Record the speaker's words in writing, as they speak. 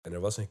En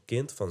er was een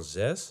kind van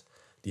 6...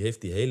 die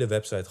heeft die hele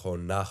website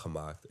gewoon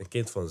nagemaakt. Een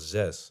kind van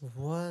 6.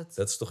 What?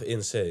 Dat is toch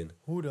insane?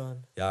 Hoe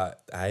dan? Ja,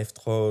 hij heeft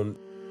gewoon...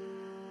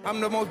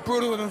 I'm the most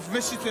brutal and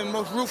vicious and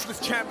most ruthless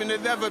champion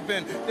there's ever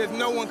been. There's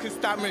no one can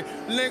stop me.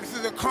 Lynx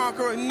is a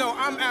conqueror. No,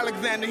 I'm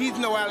Alexander. He's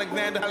no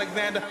Alexander.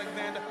 Alexander.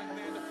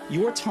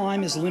 Your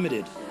time is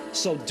limited,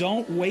 so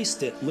don't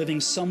waste it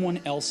living someone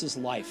else's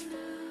life.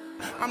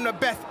 I'm the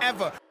best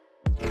ever.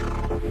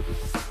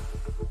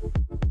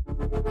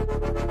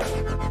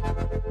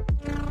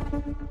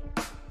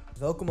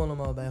 Welkom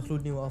allemaal bij een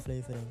gloednieuwe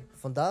aflevering.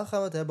 Vandaag gaan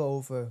we het hebben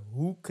over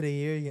hoe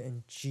creëer je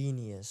een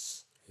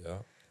genius.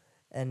 Ja.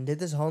 En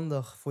dit is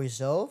handig voor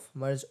jezelf,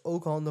 maar het is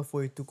ook handig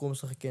voor je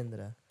toekomstige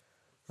kinderen.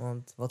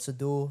 Want wat ze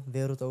doen,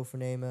 wereld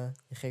overnemen,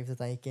 je geeft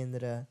het aan je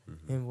kinderen.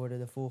 Hun worden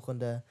de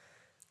volgende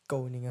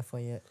koningen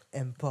van je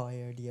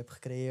empire die je hebt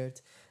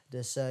gecreëerd.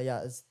 Dus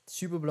het is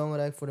super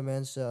belangrijk voor de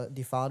mensen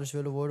die vaders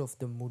willen worden. Of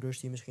de moeders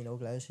die misschien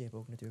ook luisteren. Je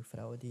hebt ook natuurlijk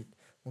vrouwen die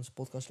onze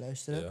podcast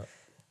luisteren. Ja,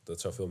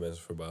 dat zou veel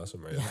mensen verbazen,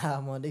 maar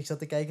Ja man, ik zat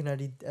te kijken naar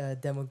die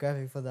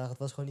demographic vandaag. Het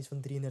was gewoon iets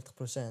van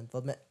 33%.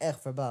 Wat me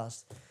echt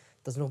verbaast.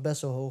 Dat is nog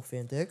best wel hoog,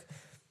 vind ik.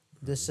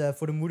 Dus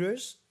voor de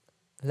moeders,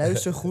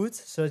 luister goed.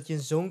 Zodat je een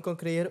zoon kan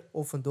creëren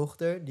of een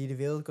dochter die de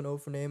wereld kan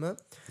overnemen.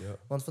 Ja.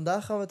 Want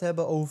vandaag gaan we het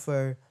hebben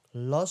over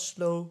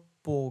Laszlo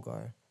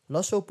Polgar.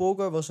 Laszlo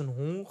Polgar was een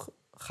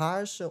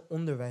Hongaarse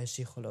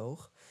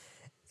onderwijspsycholoog.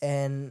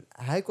 En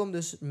hij kwam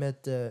dus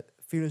met de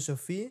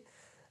filosofie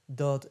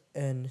dat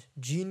een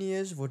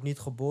genius wordt niet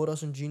geboren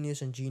als een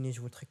genius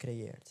wordt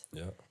gecreëerd.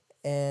 Ja.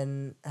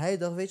 En hij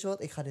dacht, weet je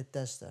wat, ik ga dit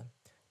testen.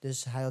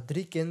 Dus hij had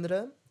 3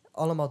 kinderen,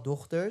 allemaal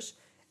dochters.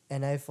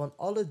 En hij van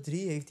alle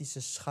 3 heeft hij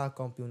ze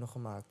schaakkampioenen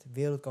gemaakt.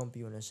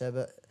 Wereldkampioenen.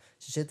 Ze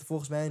zitten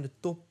volgens mij in de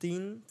top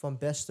 10 van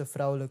beste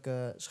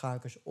vrouwelijke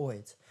schakers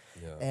ooit.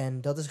 Ja.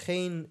 En dat is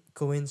geen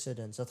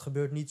coincidence. Dat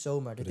gebeurt niet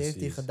zomaar. Dit heeft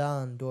hij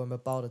gedaan door een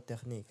bepaalde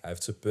techniek. Hij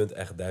heeft zijn punt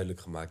echt duidelijk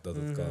gemaakt dat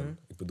het kan.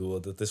 Ik bedoel,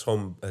 het is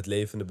gewoon het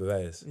levende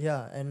bewijs.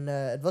 Ja, en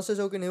het was dus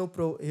ook een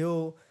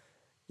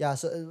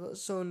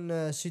zo'n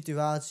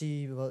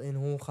situatie in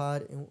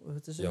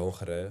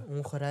Hongarije.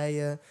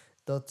 Hongarije,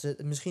 dat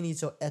het misschien niet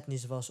zo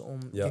etnisch was om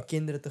de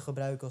kinderen te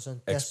gebruiken als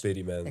een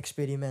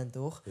experiment,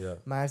 toch? Ja.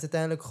 Maar hij heeft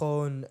uiteindelijk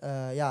gewoon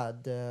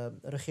de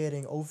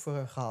regering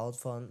overgehaald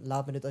van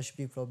laat me dit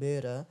alsjeblieft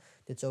proberen.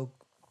 Dit is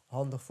ook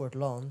handig voor het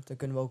land. Dan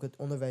kunnen we ook het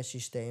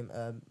onderwijssysteem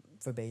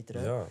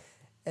verbeteren. Ja.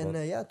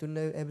 En toen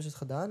hebben ze het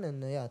gedaan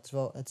en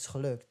het is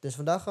gelukt. Dus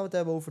vandaag gaan we het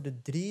hebben over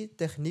de 3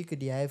 technieken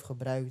die hij heeft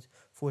gebruikt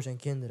voor zijn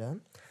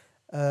kinderen.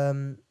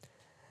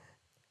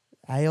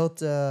 Hij had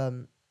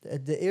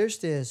de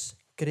eerste is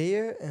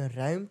creëer een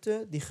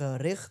ruimte die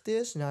gericht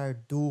is naar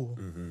het doel.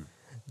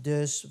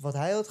 Dus wat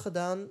hij had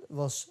gedaan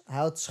was, hij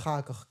had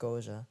schaken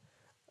gekozen.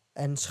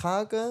 En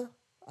schaken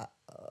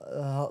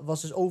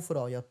was dus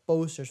overal. Je had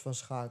posters van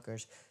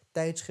schakers,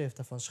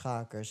 tijdschriften van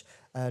schakers.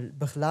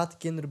 Laat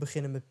kinderen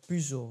beginnen met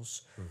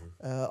puzzels.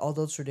 Al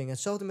dat soort dingen.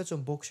 Hetzelfde met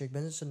zo'n bokser. Ik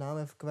ben zijn naam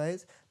even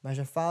kwijt. Maar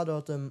zijn vader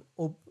had hem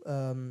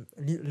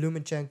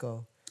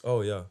Lumenchenko.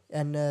 Oh ja.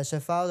 En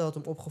zijn vader had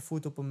hem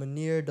opgevoed op een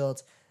manier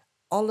dat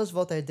alles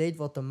wat hij deed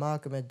wat te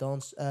maken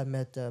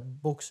met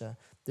boksen.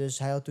 Dus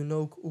hij had toen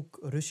ook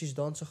Russisch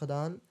dansen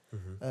gedaan.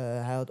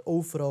 Hij had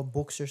overal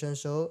boksers en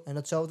zo. En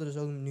datzelfde dus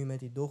ook nu met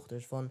die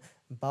dochters. Van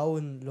bouw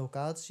een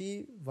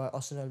locatie waar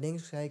als ze naar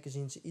links kijken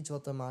zien ze iets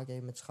wat te maken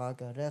heeft met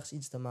schaken. Rechts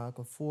iets te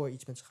maken, voor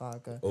iets met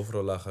schaken.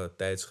 Overal lagen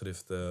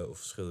tijdschriften of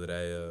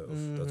schilderijen of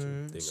dat soort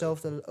dingen.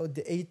 Hetzelfde,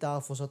 de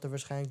eettafel zat er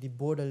waarschijnlijk, die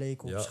borden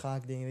leken op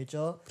schaakdingen, weet je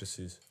wel.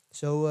 Precies.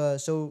 Zo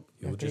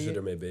Hoe doen ze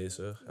ermee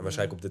bezig? En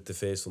waarschijnlijk op de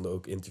tv stonden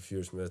ook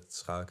interviews met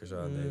schakers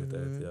aan de hele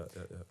tijd.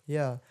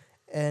 Ja,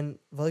 en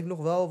wat ik nog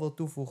wel wil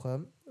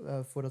toevoegen,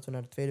 voordat we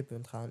naar het tweede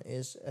punt gaan,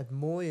 is het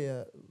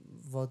mooie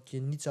wat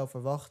je niet zou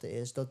verwachten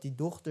is dat die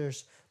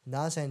dochters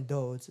na zijn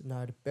dood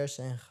naar de pers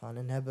zijn gegaan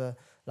en hebben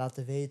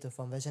laten weten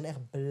van wij zijn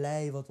echt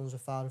blij wat onze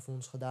vader voor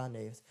ons gedaan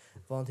heeft.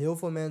 Want heel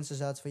veel mensen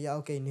zaten van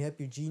oké, nu heb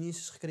je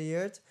geniuses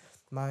gecreëerd,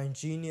 maar een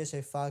genius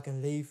heeft vaak een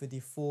leven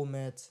die vol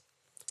met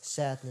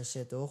sadness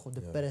zit, toch? Of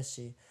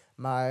depressie.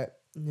 Maar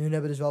hun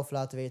hebben dus wel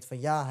laten weten van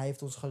hij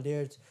heeft ons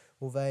geleerd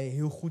hoe wij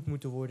heel goed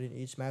moeten worden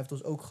in iets. Maar hij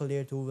heeft ons ook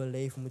geleerd hoe we een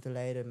leven moeten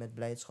leiden met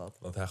blijdschap.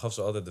 Want hij gaf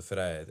ze altijd de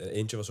vrijheid. En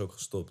eentje was ook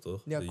gestopt,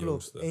 toch? Ja, de klopt.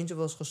 Jongste. Eentje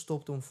was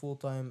gestopt om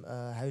fulltime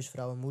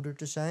huisvrouw en moeder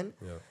te zijn.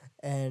 Ja.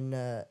 En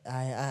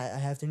hij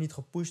heeft er niet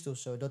gepusht of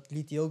zo. Dat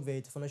liet hij ook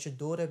weten. Van als je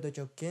doorhebt dat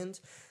jouw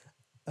kind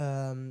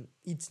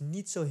iets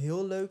niet zo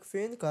heel leuk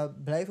vindt,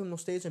 blijf hem nog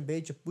steeds een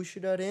beetje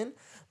pushen daarin.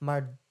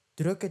 Maar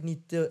druk het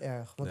niet te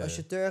erg. Want als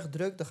je te erg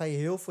drukt, dan ga je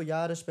heel veel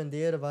jaren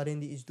spenderen waarin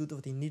hij iets doet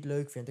wat hij niet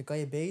leuk vindt. Dan kan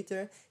je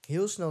beter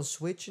heel snel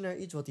switchen naar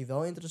iets wat hij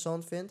wel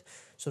interessant vindt.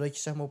 Zodat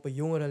je zeg maar op een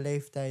jongere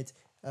leeftijd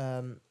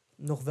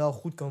nog wel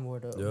goed kan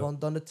worden. Ja.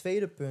 Want dan het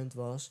tweede punt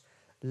was,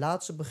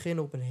 laat ze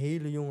beginnen op een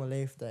hele jonge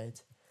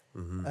leeftijd.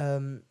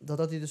 Dat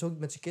had hij dus ook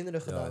met zijn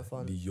kinderen gedaan.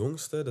 Van, die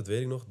jongste, dat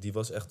weet ik nog, die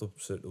was echt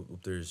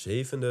op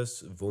de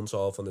 7e, won ze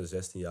al van de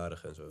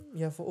 16-jarige en zo.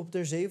 Ja, op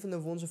de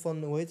 7e won ze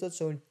van, hoe heet dat,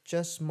 zo'n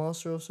chess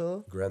master of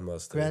zo?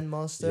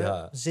 Grandmaster.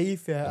 Ja.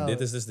 7 jaar en oud. dit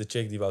is dus de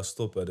chick die wou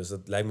stoppen. Dus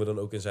dat lijkt me dan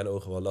ook in zijn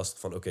ogen wel lastig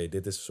van... Oké,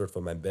 dit is een soort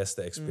van mijn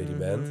beste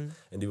experiment.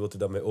 En die wil hij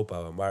dan mee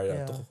ophouden.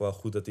 Maar toch wel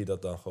goed dat hij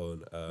dat dan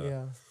gewoon...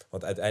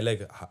 Want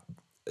uiteindelijk...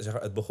 Zeg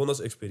maar, het begon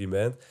als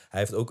experiment. Hij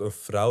heeft ook een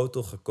vrouw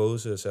toch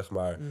gekozen, zeg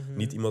maar.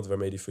 Niet iemand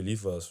waarmee hij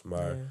verliefd was,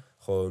 maar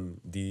gewoon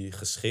die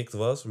geschikt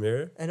was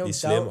meer. En die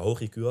slim,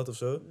 hoog IQ had of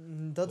zo.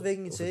 Dat weet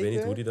ik niet zeker. Ik weet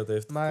niet hoe hij dat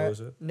heeft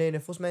gekozen. Nee,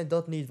 volgens mij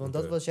dat niet. Want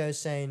dat was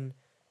juist zijn...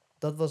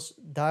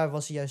 Daar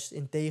was hij juist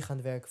in tegen aan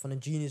het werken. Van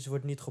een genius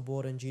wordt niet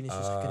geboren, een genius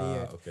is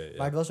gecreëerd.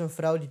 Maar het was een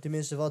vrouw die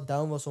tenminste wel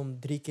down was om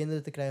 3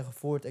 kinderen te krijgen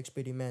voor het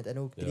experiment. En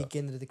ook 3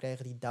 kinderen te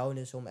krijgen die down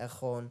is om echt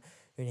gewoon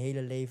hun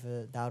hele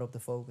leven daarop te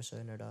focussen,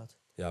 inderdaad.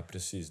 Ja,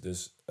 precies.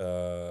 Dus,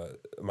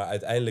 maar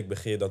uiteindelijk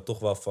begin je dan toch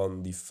wel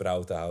van die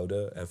vrouw te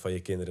houden en van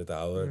je kinderen te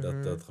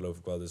houden. Dat geloof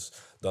ik wel. Dus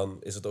dan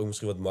is het ook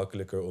misschien wat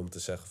makkelijker om te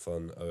zeggen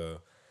van...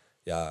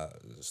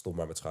 stop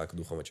maar met schaken,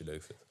 doe gewoon wat je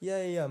leuk vindt.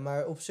 Ja,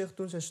 maar op zich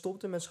toen zij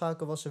stopte met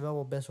schaken was ze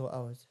wel best wel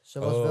oud. Ze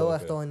was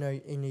echt al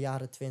in de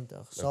jaren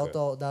 20. Ze had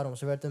al, daarom,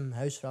 ze werd een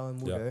huisvrouw en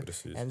moeder.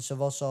 Ja, en ze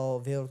was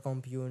al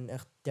wereldkampioen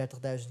echt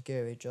 30.000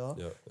 keer, weet je wel.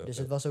 Dus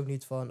het was ook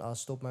niet van,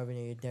 stop maar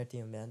wanneer je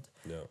 13 bent.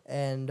 Ja.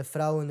 En de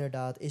vrouw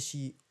inderdaad, is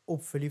hij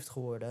op verliefd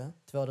geworden.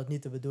 Terwijl dat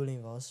niet de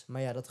bedoeling was.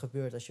 Maar ja, dat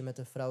gebeurt als je met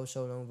een vrouw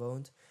zo lang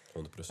woont.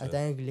 100%.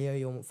 Uiteindelijk leer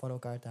je om van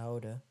elkaar te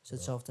houden. Dus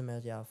hetzelfde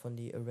met van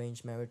die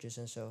arranged marriages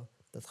en zo.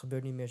 Dat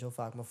gebeurt niet meer zo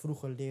vaak. Maar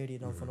vroeger leerde je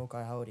dan van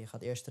elkaar houden. Je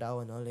gaat eerst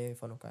trouwen en dan leer je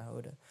van elkaar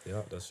houden.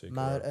 Ja, dat is zeker.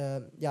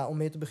 Maar om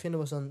mee te beginnen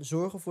was dan...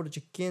 zorg ervoor dat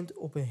je kind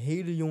op een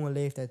hele jonge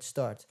leeftijd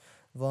start.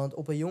 Want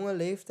op een jonge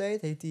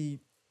leeftijd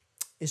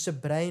is zijn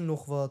brein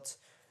nog wat...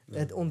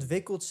 Het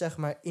ontwikkelt zeg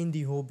maar in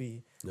die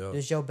hobby. Ja.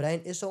 Dus jouw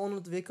brein is al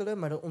ontwikkelen...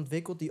 maar dan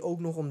ontwikkelt hij ook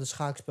nog om de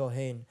schaakspel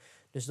heen.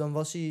 Dus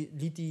dan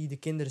liet hij de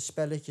kinderen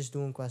spelletjes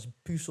doen... qua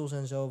puzzels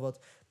en zo... wat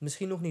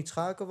misschien nog niet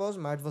schaken was...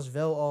 maar het was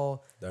wel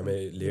al...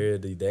 Daarmee leer je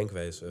die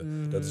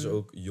denkwijze. Dat is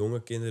ook...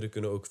 jonge kinderen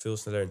kunnen ook veel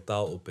sneller een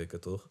taal oppikken,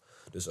 toch?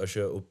 Dus als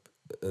je op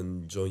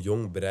zo'n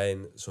jong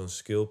brein... zo'n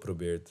skill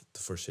probeert te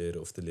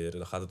forceren of te leren...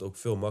 dan gaat het ook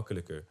veel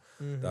makkelijker.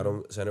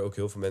 Daarom zijn er ook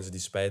heel veel mensen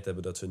die spijt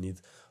hebben... dat ze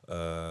niet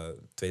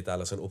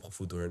tweetalig zijn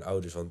opgevoed door hun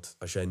ouders. Want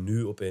als jij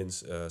nu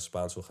opeens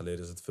Spaans wil gaan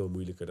leren... is het veel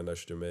moeilijker dan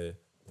als je ermee...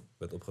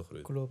 bent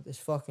opgegroeid. Klopt, het is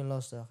fucking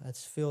lastig. Het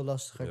is veel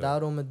lastiger. Ja.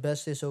 Daarom het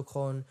beste is ook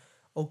gewoon...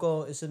 ook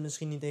al is het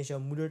misschien niet eens jouw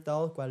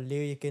moedertaal... qua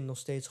leer je kind nog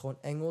steeds gewoon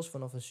Engels...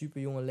 vanaf een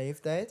super jonge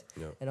leeftijd.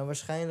 Ja. En dan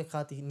waarschijnlijk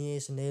gaat hij niet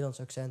eens een Nederlands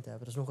accent hebben.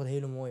 Dat is nog het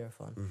hele mooie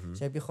ervan. Dus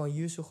heb je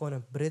gewoon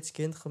een Brits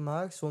kind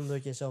gemaakt... zonder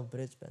dat je zelf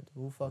Brits bent.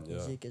 Hoe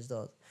fucking ziek is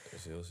dat? Dat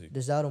is heel ziek.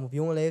 Dus daarom op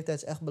jonge leeftijd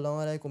is het echt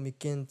belangrijk... om je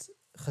kind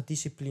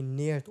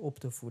gedisciplineerd op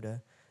te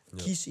voeden.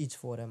 Kies iets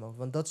voor hem ook.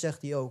 Want dat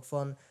zegt hij ook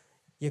van...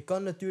 Je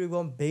kan natuurlijk wel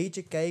een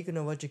beetje kijken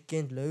naar wat je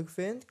kind leuk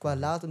vindt. Qua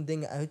laat hem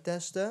dingen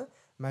uittesten.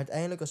 Maar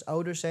uiteindelijk als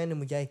ouder zijn, dan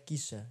moet jij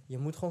kiezen. Je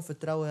moet gewoon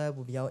vertrouwen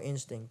hebben op jouw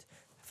instinct.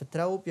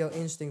 Vertrouw op jouw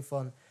instinct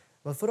van...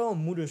 Maar vooral een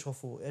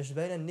moedersgevoel. Er is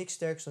bijna niks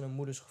sterks dan een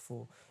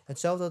moedersgevoel.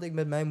 Hetzelfde had ik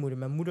met mijn moeder.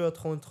 Mijn moeder had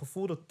gewoon het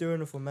gevoel dat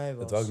turnen voor mij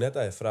was. Dat wou ik net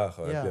aan je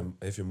vragen. Ja.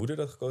 Heeft je moeder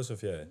dat gekozen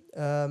of jij?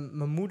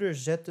 Mijn moeder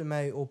zette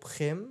mij op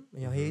gym.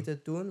 Heette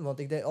het toen. Want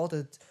ik deed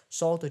altijd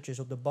saltertjes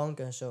op de bank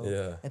en zo.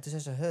 Yeah. En toen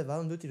zei ze,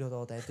 waarom doet hij dat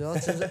altijd? Toen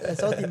had ze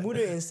had die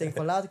moederinstinct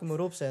van, laat ik hem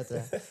erop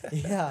zetten.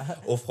 Ja.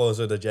 Of gewoon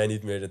zo dat jij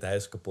niet meer het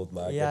huis kapot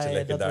maakt. Dat je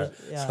lekker daar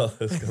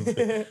salto's kan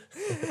doen.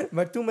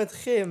 Maar toen met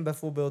gym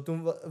bijvoorbeeld,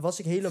 toen was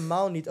ik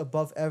helemaal niet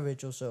above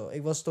average of zo.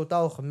 Ik was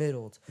totaal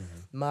gemiddeld.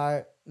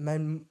 Maar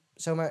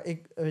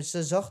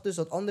ze zag dus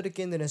dat andere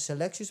kinderen in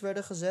selecties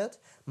werden gezet,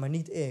 maar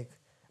niet ik.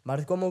 Maar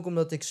dat kwam ook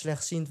omdat ik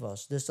slechtziend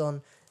was. Dus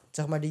dan,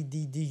 zeg maar,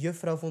 die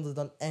juffrouw vond het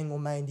dan eng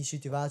om mij in die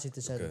situatie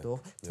te zetten,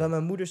 toch? Terwijl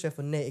mijn moeder zei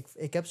van, nee,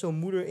 ik heb zo'n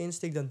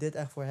moederinstinct dat dit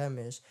echt voor hem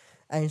is.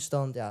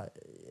 Eindstand,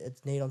 het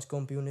Nederlands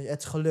kampioen, het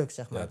is gelukt,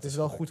 zeg maar. Ja, het is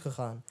wel goed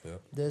gegaan. Ja.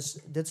 Dus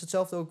dit is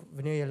hetzelfde ook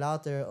wanneer je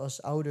later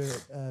als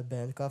ouder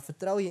bent. Qua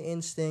vertrouw je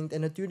instinct.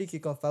 En natuurlijk, je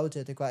kan fout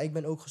zetten. Ik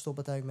ben ook gestopt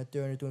uiteindelijk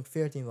met turnen toen ik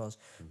 14 was.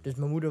 Dus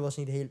mijn moeder was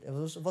niet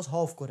was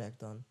half correct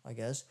dan, I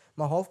guess.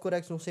 Maar half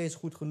correct is nog steeds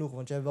goed genoeg,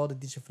 want jij hebt wel de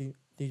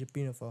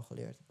discipline van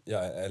geleerd.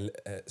 Ja, en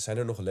zijn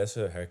er nog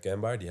lessen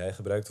herkenbaar die hij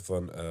gebruikte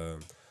van...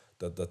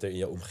 Dat er in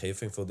jouw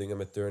omgeving veel dingen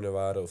met turnen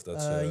waren? Of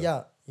dat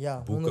ze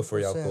boeken 100%. Voor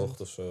jou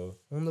kocht of zo?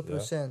 100%.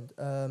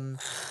 Ja?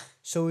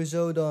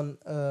 Sowieso dan...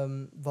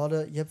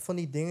 je hebt van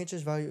die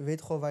dingetjes waar je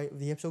weet gewoon...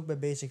 je hebt ze ook bij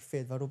Basic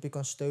Fit, waarop je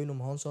kan steunen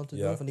om handstand te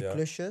doen. Van die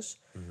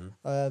klusjes.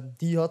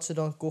 Die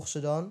kocht ze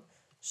dan.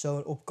 Zo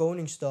op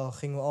Koningsdag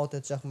gingen we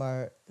altijd, zeg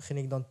maar... ging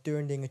ik dan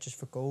turndingetjes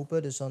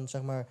verkopen. Dus dan,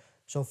 zeg maar...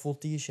 Zo'n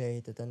voltige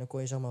heet het. En dan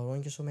kon je, zeg maar,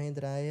 rondjes omheen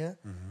draaien.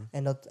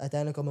 En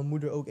uiteindelijk had mijn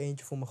moeder ook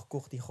eentje voor me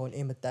gekocht... die gewoon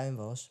in mijn tuin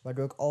was.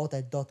 Waardoor ik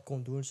altijd dat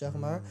kon doen, zeg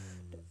maar.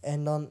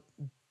 En dan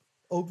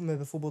ook met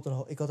bijvoorbeeld...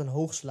 ik had een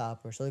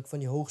hoogslaper. Zodat ik van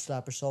die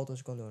hoogslapers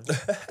salto's kon doen.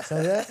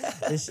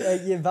 Dus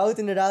je bouwt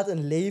inderdaad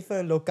een leven,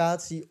 een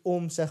locatie...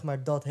 om, zeg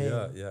maar, dat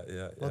heen.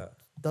 Ja.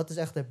 dat is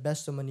echt de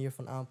beste manier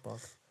van aanpak.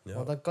 Ja.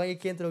 Want dan kan je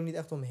kind er ook niet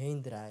echt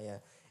omheen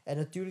draaien. En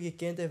natuurlijk, je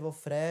kind heeft wel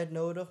vrijheid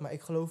nodig, maar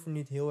ik geloof er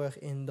niet heel erg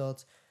in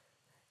dat...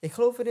 Ik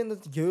geloof erin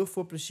dat jeugd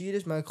voor plezier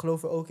is, maar ik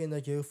geloof er ook in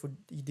dat jeugd voor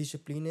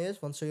discipline is.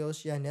 Want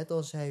zoals jij net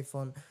al zei,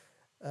 van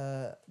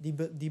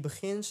die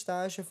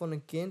beginstage van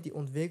een kind, die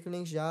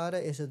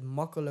ontwikkelingsjaren, is het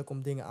makkelijk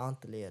om dingen aan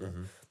te leren.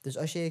 Mhm. Dus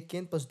als je je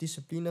kind pas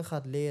discipline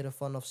gaat leren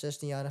vanaf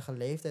 16-jarige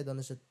leeftijd, dan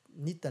is het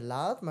niet te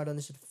laat, maar dan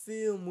is het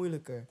veel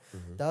moeilijker.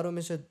 Mhm. Daarom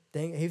is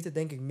heeft het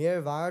denk ik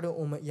meer waarde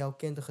om jouw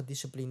kind een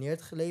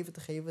gedisciplineerd leven te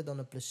geven dan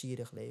een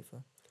plezierig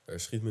leven. Er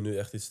schiet me nu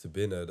echt iets te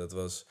binnen. Dat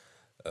was...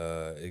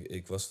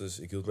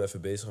 ik hield me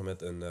even bezig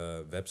met een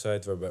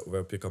website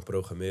waarop je kan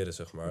programmeren,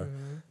 zeg maar. Mhm.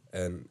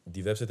 En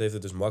die website heeft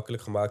het dus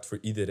makkelijk gemaakt voor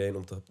iedereen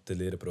om te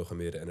leren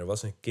programmeren. En er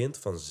was een kind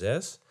van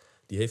 6,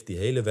 die heeft die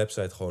hele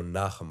website gewoon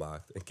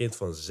nagemaakt. Een kind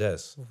van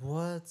 6.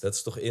 What? Dat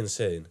is toch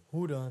insane?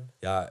 Hoe dan?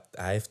 Ja,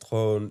 hij heeft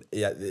gewoon...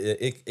 Ja,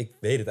 ik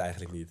weet het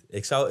eigenlijk niet.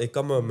 Ik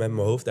kan me met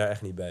mijn hoofd daar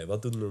echt niet bij.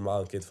 Wat doet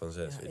normaal een kind van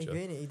 6, Ja, weet ik je?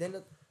 weet niet. Ik denk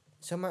dat,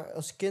 zeg maar,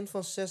 als kind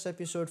van 6 heb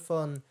je een soort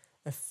van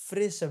een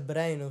frisse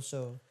brein of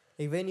zo.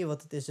 Ik weet niet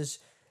wat het is.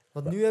 Dus,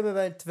 want nu hebben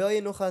wij, terwijl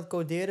je nog aan het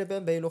coderen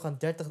bent, ben je nog aan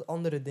 30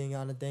 andere dingen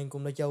aan het denken,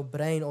 omdat jouw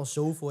brein al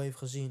zoveel heeft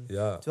gezien.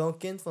 Ja, Terwijl een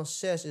kind van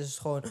 6 is het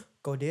gewoon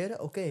coderen.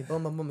 Oké,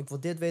 bam, bam, bam, ik wil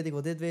dit weten, ik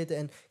wil dit weten.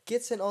 En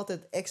kids zijn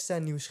altijd extra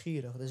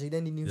nieuwsgierig. Dus ik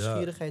denk die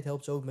nieuwsgierigheid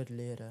helpt ze ook met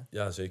leren.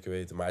 ja, zeker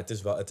weten. Maar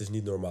het is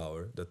niet normaal,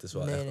 hoor. Dat is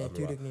wel Nee, echt nee,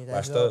 abnormaal. tuurlijk niet. Hij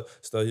Maar is wel-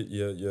 stel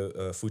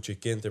je voedt je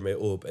kind ermee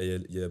op en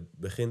je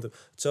begint...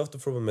 Hetzelfde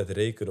bijvoorbeeld met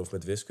rekenen of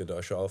met wiskunde.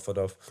 Als je al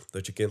vanaf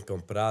dat je kind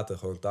kan praten,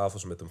 gewoon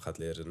tafels met hem gaat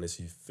leren, dan is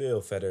hij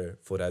veel verder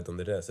vooruit dan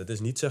de rest. Het is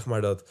niet zeg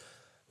maar dat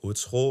hoe het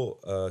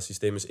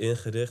schoolsysteem is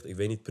ingericht. Ik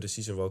weet niet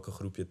precies in welke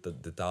groep je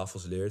de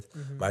tafels leert.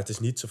 Mhm. Maar het is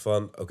niet zo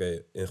van,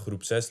 oké, in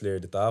groep 6 leer je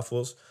de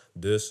tafels.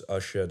 Dus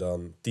als je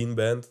dan 10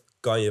 bent,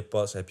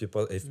 heb je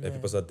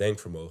pas dat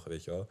denkvermogen,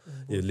 weet je wel.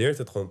 Je leert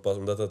het gewoon pas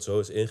omdat dat zo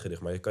is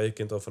ingericht. Maar je kan je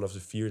kind al vanaf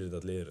zijn 4e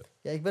dat leren.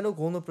 Ja, ik ben ook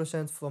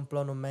 100% van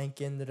plan om mijn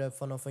kinderen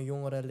vanaf een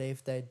jongere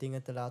leeftijd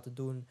dingen te laten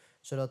doen.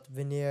 Zodat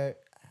wanneer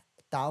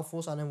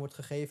tafels aan hem wordt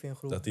gegeven in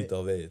groep... Dat hij het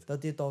al weet.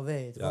 Dat hij het al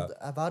weet. Ja.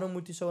 Want waarom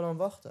moet hij zo lang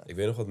wachten? Ik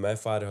weet nog wat mijn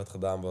vader had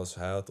gedaan was,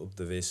 hij had op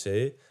de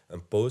wc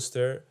een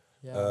poster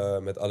Ja.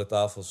 met alle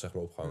tafels zeg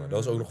maar opgehangen.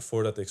 Dat was ook nog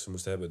voordat ik ze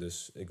moest hebben,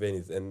 dus ik weet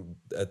niet.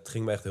 En het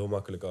ging me echt heel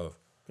makkelijk af.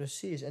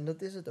 Precies, en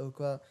dat is het ook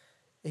wel.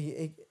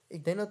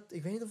 Ik denk dat,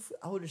 ik weet niet of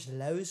ouders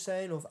lui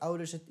zijn of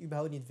ouders het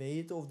überhaupt niet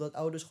weten. Of dat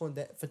ouders gewoon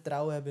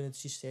vertrouwen hebben in het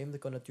systeem. Dat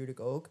kan natuurlijk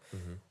ook.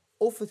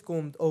 Of het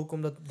komt ook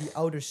omdat die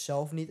ouders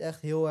zelf niet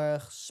echt heel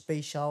erg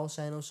speciaal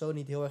zijn of zo.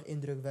 Niet heel erg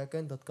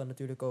indrukwekkend. Dat kan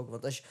natuurlijk ook.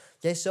 Want als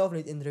jij zelf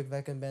niet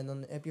indrukwekkend bent,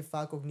 dan heb je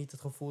vaak ook niet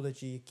het gevoel dat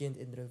je je kind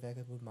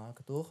indrukwekkend moet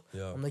maken, toch?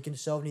 Ja. Omdat je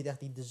zelf niet echt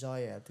die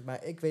desire hebt.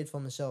 Maar ik weet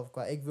van mezelf,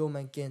 ik wil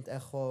mijn kind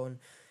echt gewoon...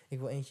 Ik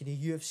wil eentje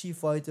die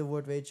UFC-fighter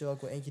wordt, weet je wel. Ik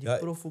wil eentje die Ja.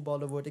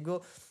 profvoetballer wordt.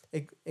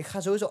 Ik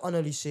ga sowieso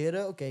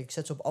analyseren. Oké, ik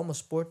zet ze op allemaal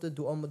sporten.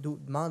 Doe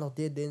maandag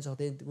dit, dinsdag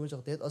dit,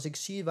 woensdag dit. Als ik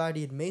zie waar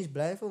die het meest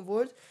blij van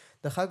wordt,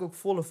 dan ga ik ook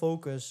volle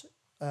focus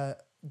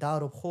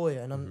daarop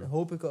gooien. En dan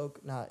hoop ik ook...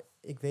 Nou,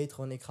 ik weet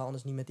gewoon, ik ga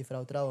anders niet met die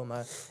vrouw trouwen.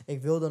 Maar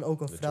ik wil dan ook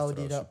een Dat je vrouw vrouw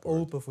die daar support.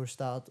 open voor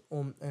staat.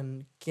 Om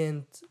een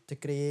kind te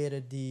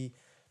creëren die...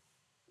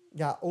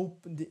 Ja,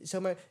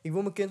 zeg maar, ik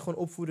wil mijn kind gewoon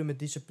opvoeden met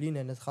discipline.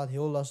 En het gaat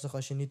heel lastig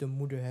als je niet een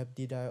moeder hebt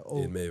die daar ook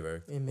In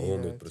meewerkt. in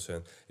meewerkt. 100%.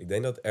 Ik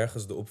denk dat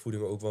ergens de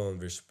opvoeding ook wel een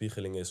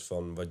weerspiegeling is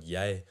van wat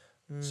jij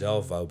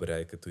zelf wou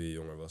bereiken toen je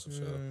jonger was of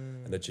zo.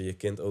 En dat je je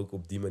kind ook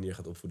op die manier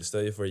gaat opvoeden. Stel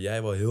je voor,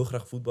 jij wil heel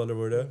graag voetballer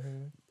worden.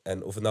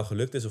 En of het nou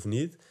gelukt is of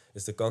niet,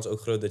 is de kans ook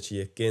groot dat je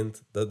je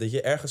kind... Dat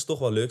je ergens toch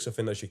wel leuk zou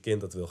vinden als je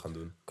kind dat wil gaan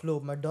doen.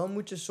 Klopt, maar dan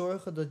moet je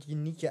zorgen dat je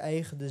niet je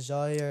eigen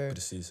desire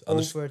Precies.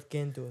 over het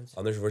kind doet.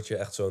 Anders word je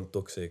echt zo'n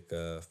toxic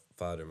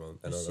vader, man. En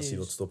dan als hij Precies.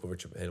 wilt stoppen,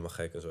 word je helemaal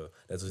gek en zo.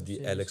 Net als die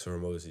Precies. Alex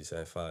Hormozy,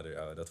 zijn vader.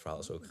 Ja, dat verhaal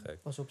is ook gek.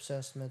 Was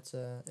obsessed met,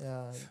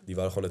 Die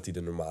wou gewoon dat hij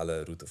de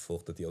normale route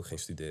volgt, dat hij ook ging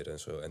studeren en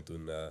zo. En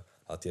toen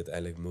had hij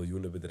uiteindelijk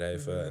miljoenen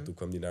bedrijven. En toen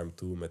kwam hij naar hem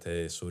toe met,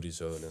 hey, sorry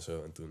zoon en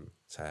zo. En toen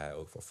zei hij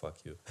ook van, fuck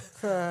you.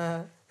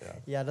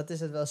 ja, dat is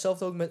het wel.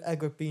 Hetzelfde ook met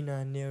Agrippina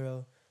en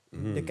Nero.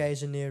 De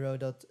keizer Nero.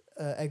 Dat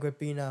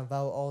Agrippina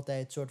wou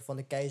altijd soort van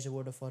de keizer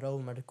worden van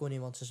Rome. Maar dat kon niet,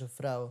 want ze is een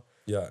vrouw.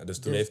 Ja, dus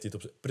toen Dus- heeft hij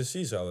het op...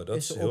 Precies, ouwe. Dat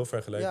is ze heel op-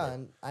 vergelijkbaar. Ja,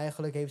 en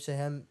eigenlijk heeft ze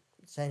hem...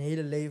 Zijn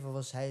hele leven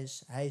was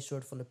hij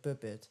soort van de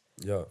puppet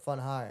Ja. van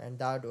haar. En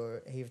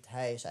daardoor heeft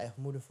hij zijn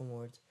eigen moeder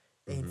vermoord.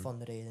 Eén van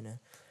de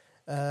redenen.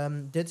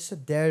 Dit is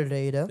de derde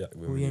reden, Ja, ik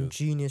ben hoe je een benieuwd.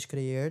 genius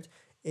creëert,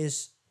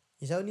 is...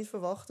 Je zou het niet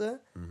verwachten,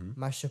 Mhm.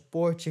 maar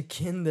support je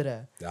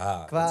kinderen.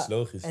 Ja, Qua- dat is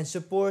logisch. En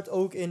support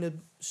ook in het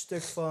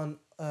stuk van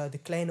de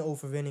kleine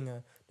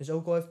overwinningen. Dus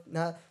ook al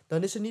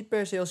dan is het niet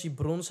per se als hij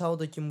brons haalt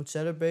dat je moet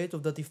celebrate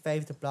of dat hij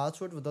 5e plaats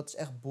wordt, want dat is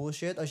echt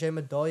bullshit. Als jij een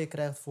medaille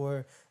krijgt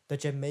voor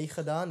dat je hebt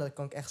meegedaan, dat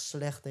kan ik echt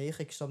slecht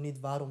tegen. Ik snap niet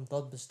waarom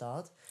dat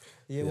bestaat.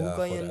 Ja, Hoe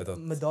kan je gewoon uit dat-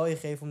 een medaille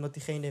geven omdat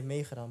diegene heeft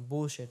meegedaan?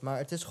 Bullshit. Maar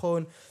het is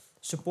gewoon,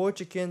 support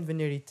je kind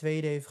wanneer hij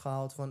 2e heeft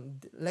gehaald. Van,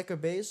 lekker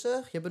bezig,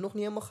 je hebt het nog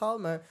niet helemaal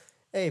gehaald, maar...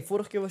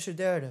 Vorige keer was je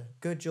 3e.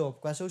 Good job.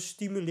 Qua zo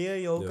stimuleer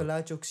je ook Ja. en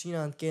laat je ook zien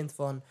aan het kind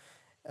van...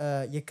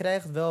 je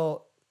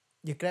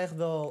krijgt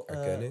wel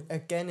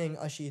erkenning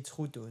als je iets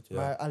goed doet. Ja.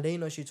 Maar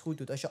alleen als je iets goed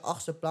doet. Als je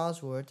 8e plaats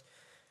wordt,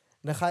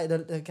 dan ga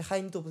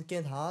je niet op het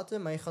kind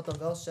haten, maar je gaat dan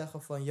wel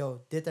zeggen van,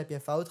 yo, dit heb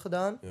jij fout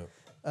gedaan.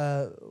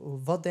 Ja.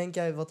 Wat denk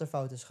jij wat er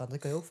fout is gegaan? Dat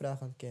kan je ook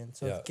vragen aan het kind.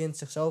 Zodat het kind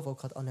zichzelf ook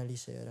gaat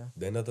analyseren. Ik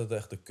denk dat dat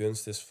echt de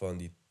kunst is van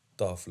die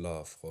tough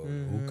love.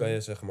 Gewoon. Hoe kan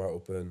je zeg maar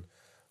op een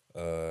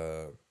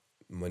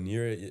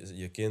manier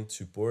je kind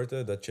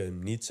supporten dat je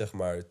niet zeg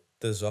maar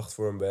te zacht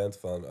voor hem bent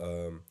van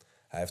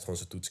hij heeft gewoon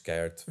zijn toets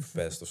keihard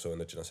verpest of zo. En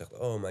dat je dan zegt,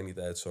 oh, maakt niet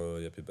uit zo,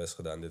 je hebt je best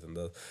gedaan, dit en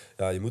dat.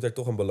 Ja, je moet er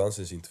toch een balans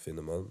in zien te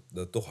vinden, man.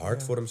 Dat toch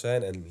hard voor hem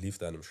zijn en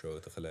liefde aan hem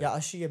showen tegelijk. Ja,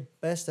 als je je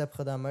best hebt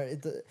gedaan, maar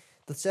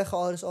dat zeggen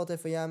ouders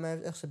altijd van, ja, maar hij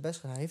heeft echt zijn best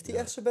gedaan. Heeft hij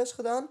echt zijn best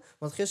gedaan?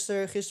 Want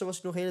gisteren was hij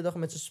nog de hele dag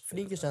met zijn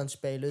vriendjes aan het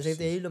spelen. Dus heeft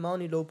hij helemaal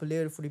niet lopen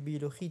leren voor die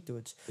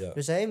biologietoets. Ja.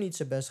 Dus hij heeft niet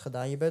zijn best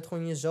gedaan. Je bent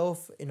gewoon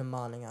jezelf in een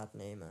maling aan het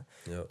nemen.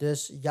 Ja.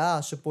 Dus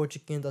ja, support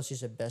je kind als hij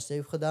zijn best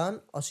heeft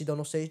gedaan. Als hij dan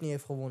nog steeds niet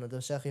heeft gewonnen,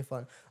 dan zeg je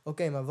van,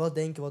 oké, maar wat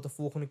denk je wat de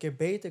volgende keer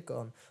beter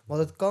kan? Want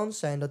het kan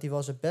zijn dat hij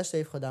wel zijn best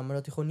heeft gedaan, maar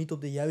dat hij gewoon niet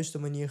op de juiste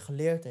manier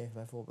geleerd heeft,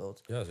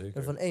 bijvoorbeeld. Ja,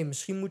 zeker. Van,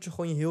 misschien moet je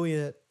gewoon heel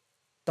je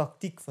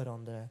tactiek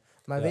veranderen.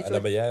 Maar Ja, weet je en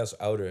dan wat? ben jij als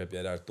ouder, heb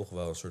jij daar toch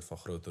wel een soort van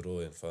grote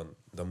rol in. Van,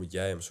 dan moet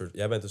jij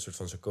jij bent een soort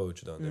van zijn coach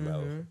dan, in mijn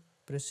ogen.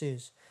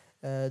 Precies.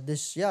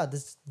 Dus ja,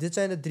 dit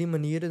zijn de 3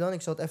 manieren dan.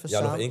 Ik zal het even Ja,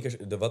 samen... nog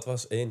één keer. Wat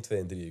was 1, 2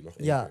 en 3? Nog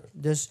één Ja, keer.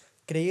 dus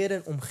creëer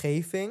een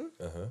omgeving.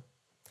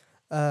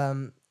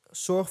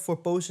 Zorg voor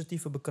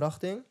positieve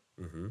bekrachting.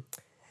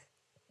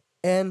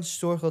 En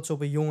zorg dat ze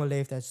op een jonge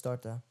leeftijd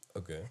starten.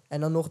 Oké. En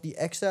dan nog die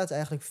extra, het is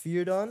eigenlijk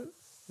 4 dan.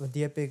 Want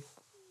die heb ik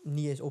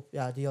niet eens op...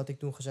 Ja, die had ik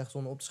toen gezegd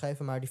zonder op te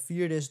schrijven. Maar die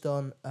 4e is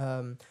dan...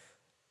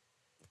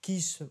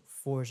 kies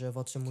voor ze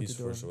wat ze moeten doen.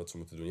 Kies voor ze wat ze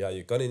moeten doen. Ja,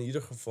 je kan in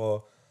ieder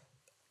geval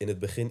in het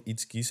begin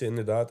iets kiezen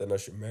inderdaad. En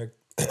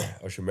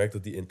als je merkt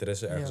dat die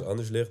interesse ergens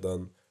anders ligt,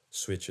 dan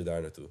switch je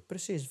daar naartoe.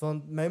 Precies,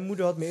 want mijn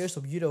moeder had me eerst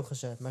op judo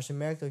gezet. Maar ze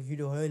merkte dat ik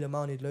judo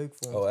helemaal niet leuk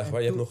vond. Oh, echt En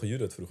waar? Je hebt toen- nog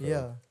gejudo'd vroeger?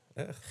 Ja,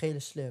 Echt? gele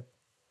slip.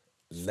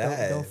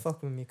 Nee. Don't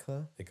fuck with me,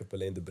 bro. Ik heb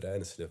alleen de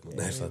bruine slip, man.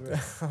 Nee, staat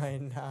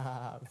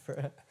Nah, bro.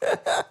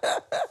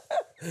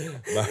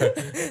 Maar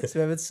Ze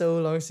hebben het zo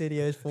lang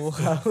serieus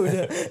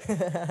volgehouden.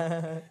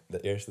 de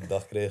eerste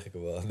dag kreeg ik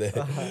hem wel. Nee.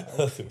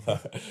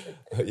 Maar,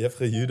 je hebt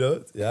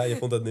gejudo'd? Ja, je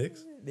vond dat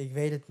niks? Ik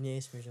weet het niet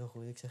eens meer zo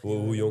goed. Ik zeg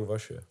Hoe jong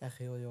was je? Echt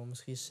heel jong,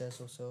 misschien 6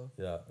 of zo.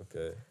 Ja,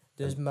 oké.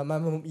 Dus,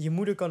 maar je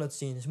moeder kan het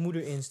zien. Het is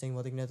moederinstinct,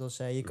 wat ik net al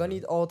zei. Je kan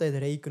niet altijd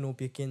rekenen op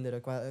je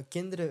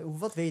kinderen.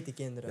 Wat weten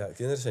kinderen? Ja,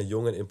 kinderen zijn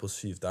jong en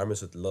impulsief. Daarom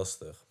is het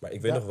lastig. Maar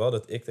ik weet Ja. nog wel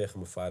dat ik tegen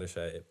mijn vader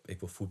zei, ik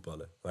wil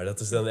voetballen. Maar dat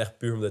is dan echt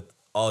puur omdat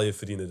al je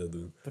vrienden dat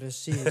doen.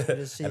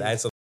 Precies. En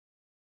eindstand